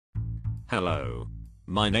Hello.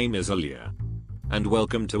 My name is Ilya. And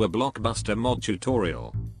welcome to a Blockbuster mod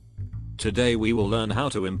tutorial. Today we will learn how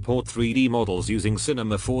to import 3D models using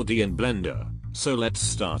Cinema4D and Blender, so let's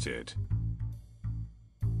start it.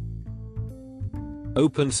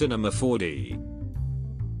 Open Cinema4D.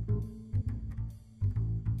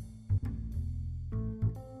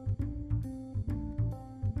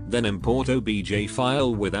 Then import OBJ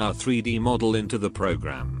file with our 3D model into the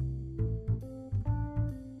program.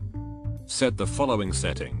 Set the following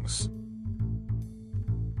settings.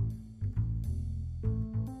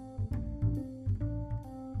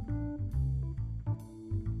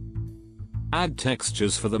 Add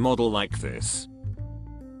textures for the model like this.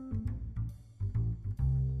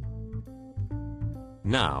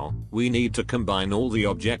 Now, we need to combine all the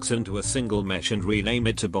objects into a single mesh and rename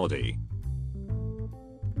it to body.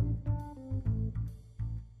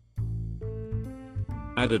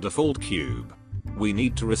 Add a default cube. We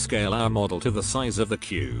need to rescale our model to the size of the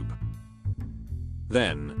cube.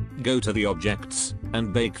 Then, go to the objects,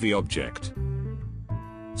 and bake the object.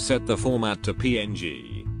 Set the format to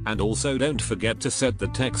PNG, and also don't forget to set the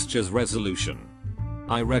texture's resolution.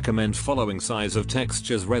 I recommend following size of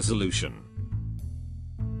texture's resolution.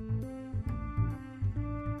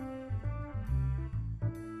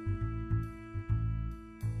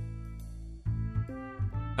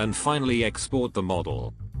 And finally export the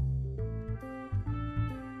model.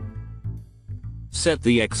 Set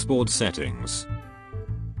the export settings.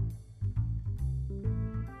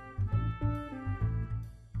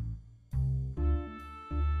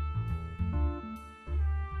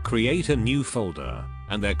 Create a new folder,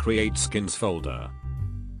 and there create skins folder.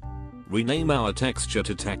 Rename our texture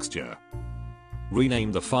to texture.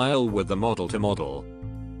 Rename the file with the model to model.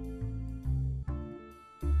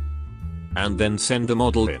 And then send the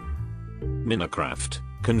model in. Minecraft,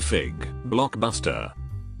 config, Blockbuster,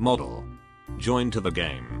 model. Join to the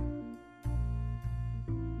game.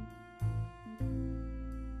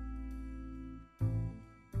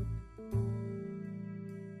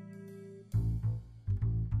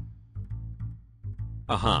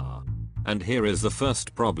 Aha. And here is the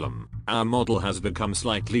first problem. Our model has become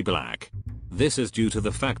slightly black. This is due to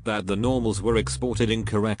the fact that the normals were exported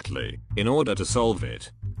incorrectly. In order to solve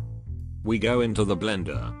it, we go into the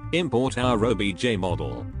Blender, import our OBJ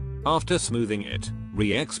model. After smoothing it,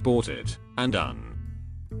 re-export it, and done.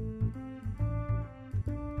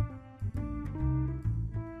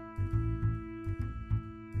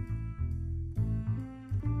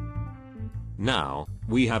 Now,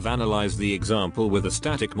 we have analyzed the example with a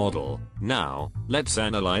static model. Now, let's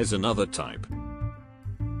analyze another type.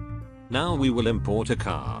 Now we will import a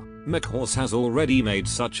car. McHorse has already made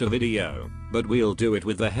such a video, but we'll do it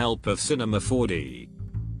with the help of Cinema4D.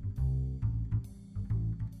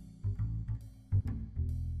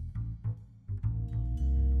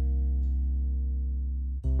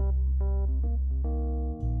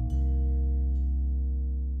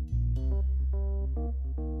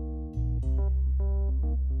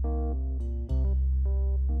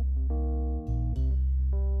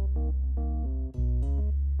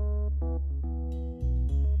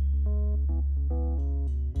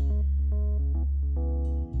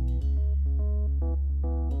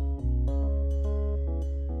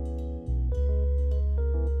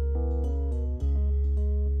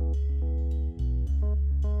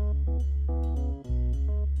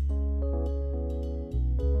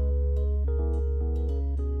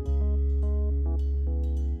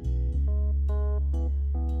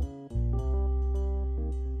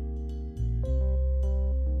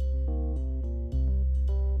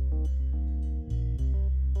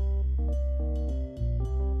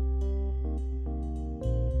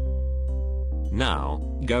 Now,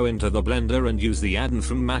 go into the Blender and use the add-on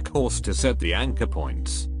from McHorse to set the anchor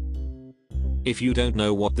points. If you don't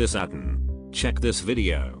know what this add-on, check this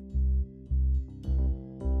video.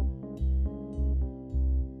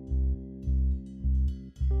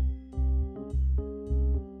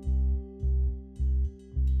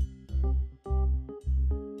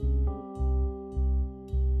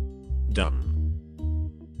 Done.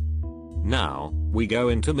 Now, we go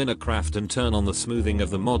into Minecraft and turn on the smoothing of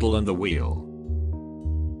the model and the wheel.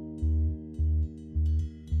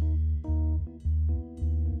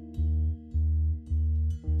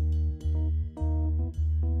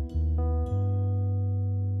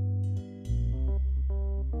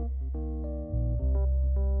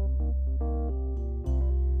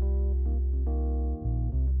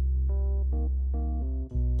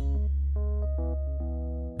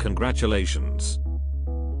 Congratulations.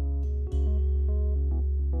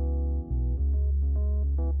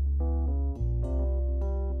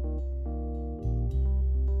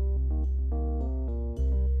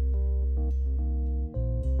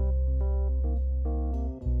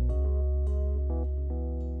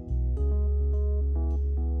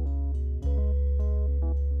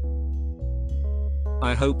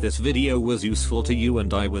 I hope this video was useful to you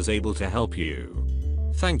and I was able to help you.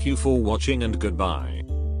 Thank you for watching and goodbye.